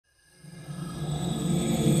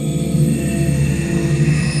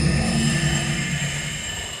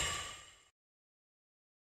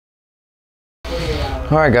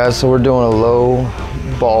Alright guys, so we're doing a low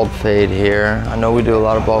bald fade here. I know we do a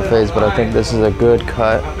lot of bald fades, but I think this is a good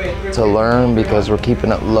cut to learn because we're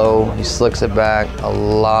keeping it low. He slicks it back, a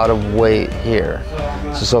lot of weight here.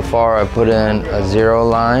 So far I put in a 0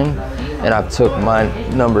 line and I've took my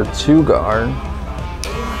number 2 guard,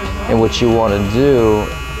 and what you want to do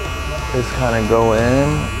is kind of go in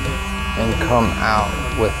and come out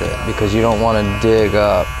with it because you don't want to dig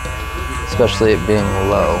up, especially it being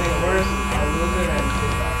low.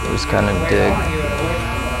 Just kind of dig,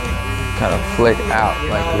 kind of flick out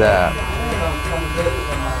like that.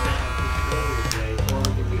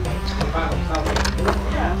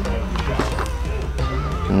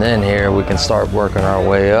 And then here we can start working our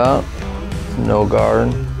way up. No guard,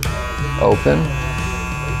 open.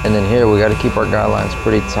 And then here we got to keep our guidelines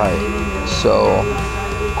pretty tight. So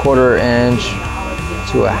 1/4 inch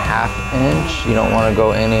to a 1/2 inch. You don't want to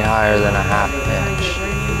go any higher than a 1/2 inch.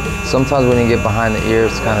 Sometimes when you get behind the ear,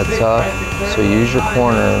 it's kind of tough, so use your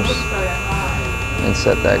corners and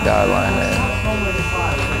set that guideline in.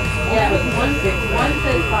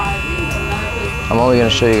 I'm only going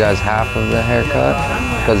to show you guys half of the haircut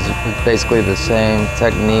because it's basically the same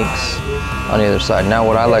techniques on either side. Now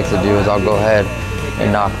what I like to do is I'll go ahead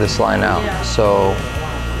and knock this line out. So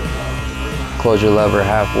close your lever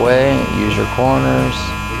halfway, use your corners.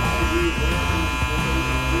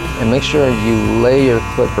 And make sure you lay your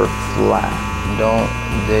clipper flat. Don't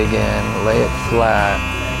dig in, lay it flat.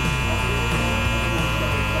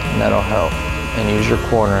 And that'll help. And use your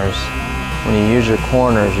corners. When you use your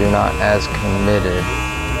corners, you're not as committed.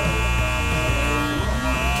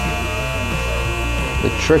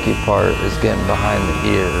 The tricky part is getting behind the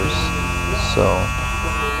ears. So.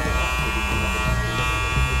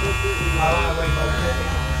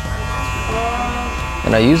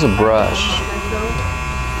 And I use a brush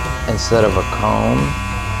instead of a comb.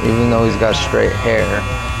 Even though he's got straight hair,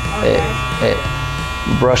 it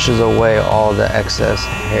brushes away all the excess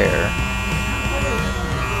hair.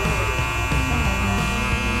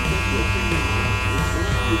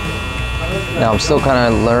 Now I'm still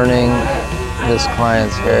kind of learning this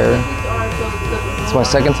client's hair. It's my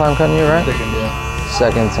second time cutting you, right?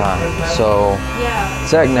 Second time. So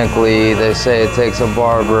technically they say it takes a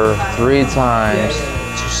barber 3 times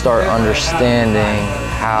to start understanding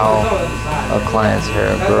how a client's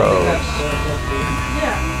hair grows.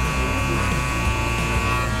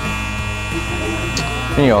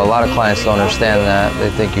 And, you know, a lot of clients don't understand that.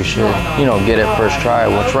 They think you should, you know, get it first try,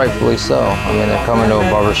 which rightfully so. I mean, they're coming to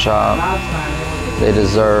a barber shop. They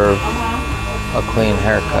deserve a clean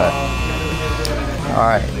haircut. All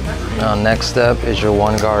right, now next step is your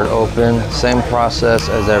 1 guard open. Same process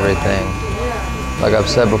as everything. Like I've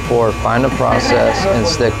said before, find a process and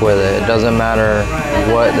stick with it. It doesn't matter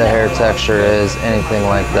what the hair texture is, anything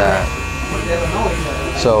like that.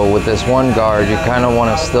 So with this 1 guard, you kind of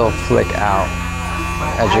want to still flick out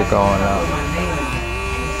as you're going up.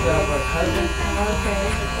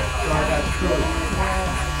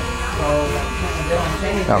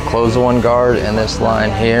 Now close the 1 guard, and this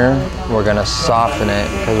line here, we're going to soften it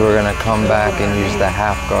because we're going to come back and use the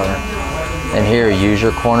 1/2 guard. And here, use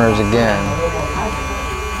your corners again,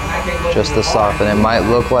 just to soften. It might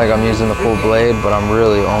look like I'm using the full blade, but I'm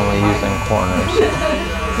really only using corners.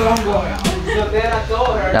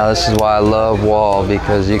 Now this is why I love wall,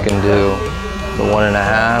 because you can do the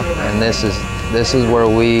 1.5, and this is where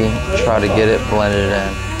we try to get it blended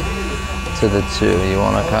in to the 2. You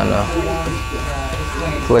want to kind of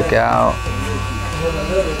flick out.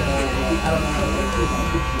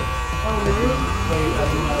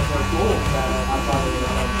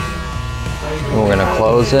 We're going to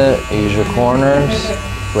close it, use your corners,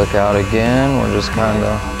 flick out again. We're just kind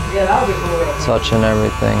of touching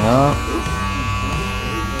everything up.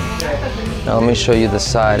 Now let me show you the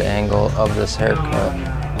side angle of this haircut.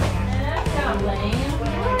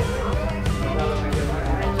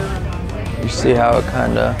 You see how it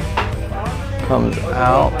kind of comes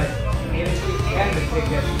out?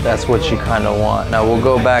 That's what you kind of want. Now we'll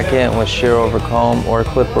go back in with shear over comb or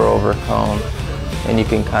clipper over comb, and you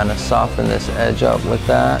can kind of soften this edge up with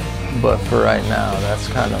that. But for right now, that's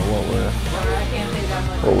kind of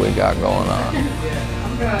what we got going on.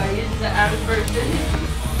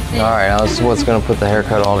 All right, now this is what's going to put the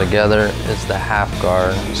haircut all together. Is the 1/2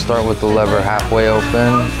 guard. Start with the lever halfway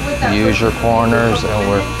open. Use your corners, and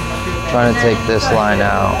we're trying to take this line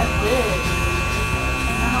out.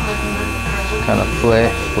 Kind of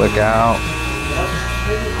flick out.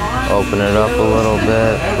 Open it up a little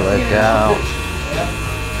bit, flick out.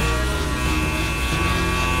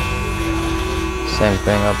 Same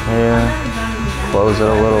thing up here. Close it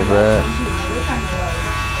a little bit.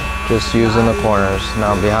 just using the corners.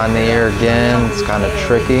 Now behind the ear again, it's kind of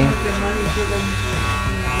tricky.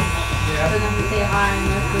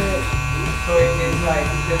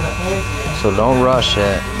 So don't rush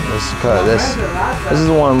it. This is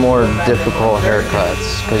one of the more difficult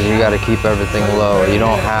haircuts because you got to keep everything low. You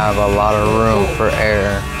don't have a lot of room for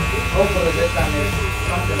air.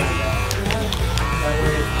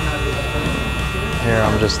 Here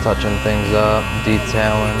I'm just touching things up,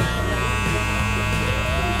 detailing.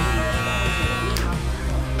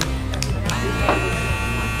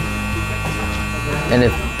 And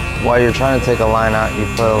if while you're trying to take a line out, you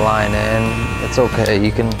put a line in, it's okay.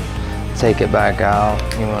 You can take it back out.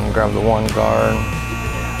 You want to grab the one guard.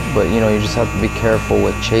 But you know, you just have to be careful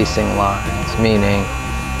with chasing lines, meaning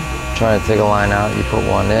trying to take a line out, you put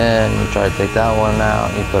one in, you try to take that one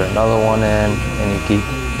out, you put another one in, and you keep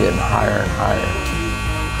getting higher and higher.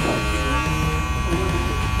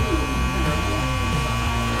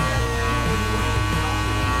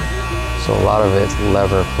 So a lot of it's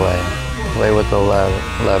lever play. Play with the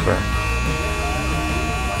lever.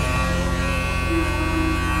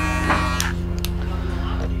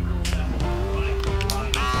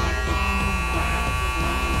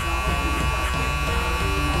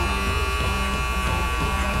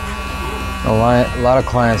 A lot of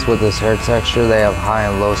clients with this hair texture, they have high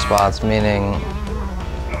and low spots, meaning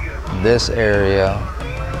this area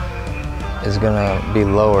is gonna be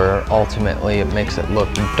lower. Ultimately, it makes it look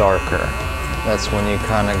darker. That's when you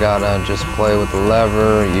kind of gotta just play with the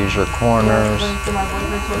lever, use your corners. My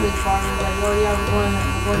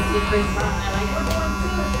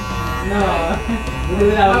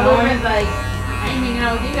boyfriend's like, I ain't hanging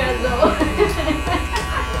out with you guys though.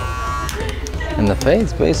 And the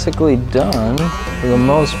fade's basically done for the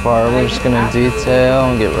most part. We're just gonna detail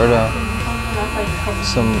and get rid of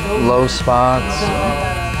some low spots.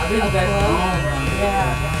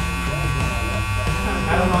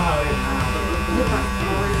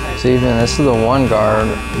 So even this is the one guard,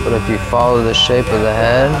 but if you follow the shape of the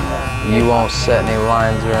head, you won't set any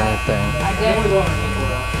lines or anything.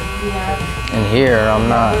 And here, I'm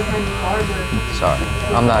not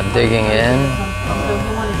digging in,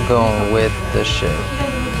 I'm going with the shape.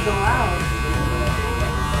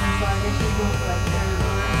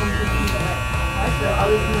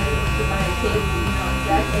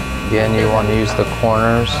 Again, you want to use the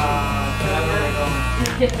corners.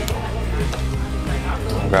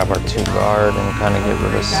 Grab our two guard and kind of get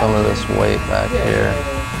rid of some of this weight back here.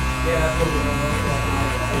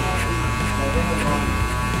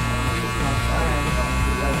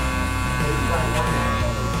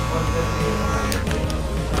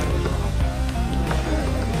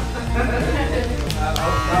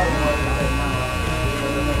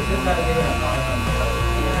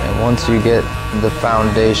 And once you get the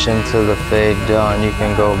foundation to the fade done, you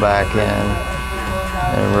can go back in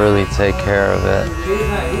and really take care of it.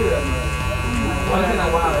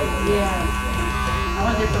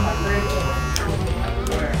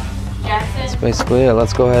 That's basically it.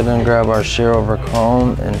 Let's go ahead and grab our shear over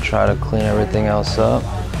comb and try to clean everything else up.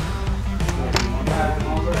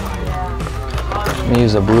 I'm gonna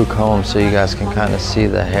use a blue comb so you guys can kind of see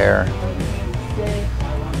the hair.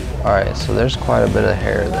 All right, so there's quite a bit of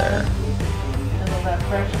hair there.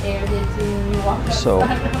 So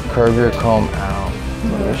curve your comb out.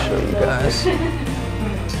 Let me show you guys.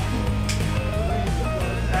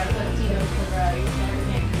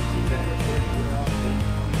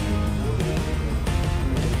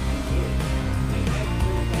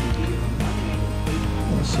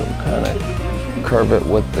 So kind of curve it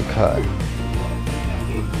with the cut.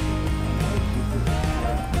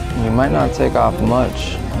 You might not take off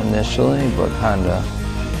much initially, but kind of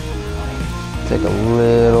take a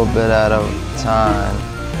little bit at a time.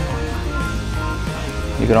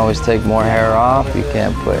 You can always take more hair off. You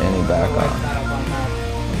can't put any back on.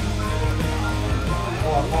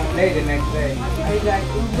 The next day. Are you guys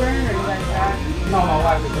Ubering or you guys drive? No, my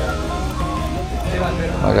wife is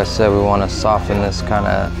driving. Like I said, we want to soften this kind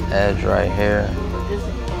of edge right here.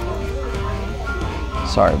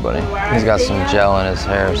 Sorry, buddy. He's got some gel in his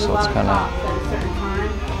hair, so it's kind of...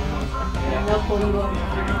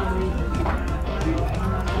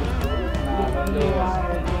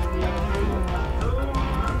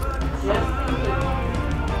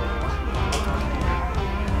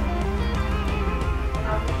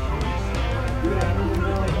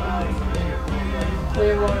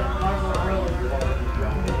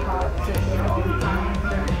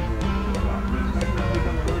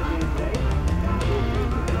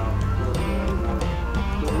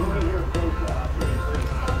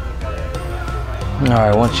 All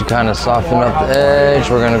right, once you kind of soften up the edge,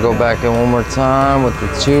 we're gonna go back in one more time with the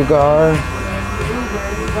 2 guard.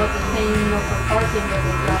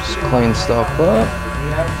 Just clean stuff up.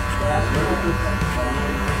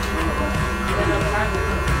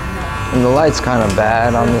 And the light's kind of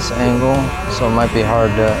bad on this angle, so it might be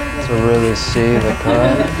hard to really see the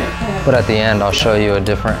cut. But at the end, I'll show you a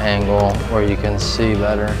different angle where you can see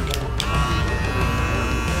better.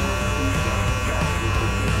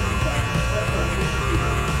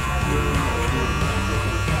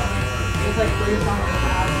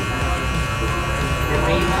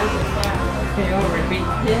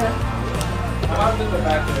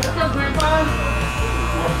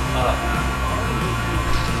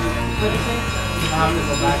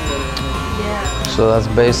 So that's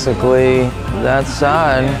basically that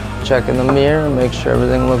side. Check in the mirror, make sure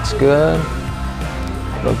everything looks good.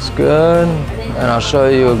 Looks good. And I'll show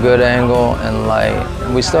you a good angle and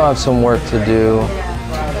light. We still have some work to do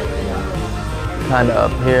kind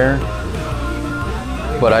of up here.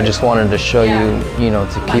 But I just wanted to show you,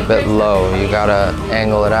 to keep it low. You gotta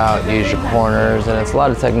angle it out, use your corners, and it's a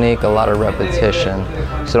lot of technique, a lot of repetition.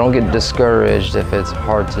 So don't get discouraged if it's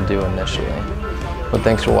hard to do initially. But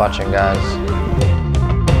thanks for watching, guys.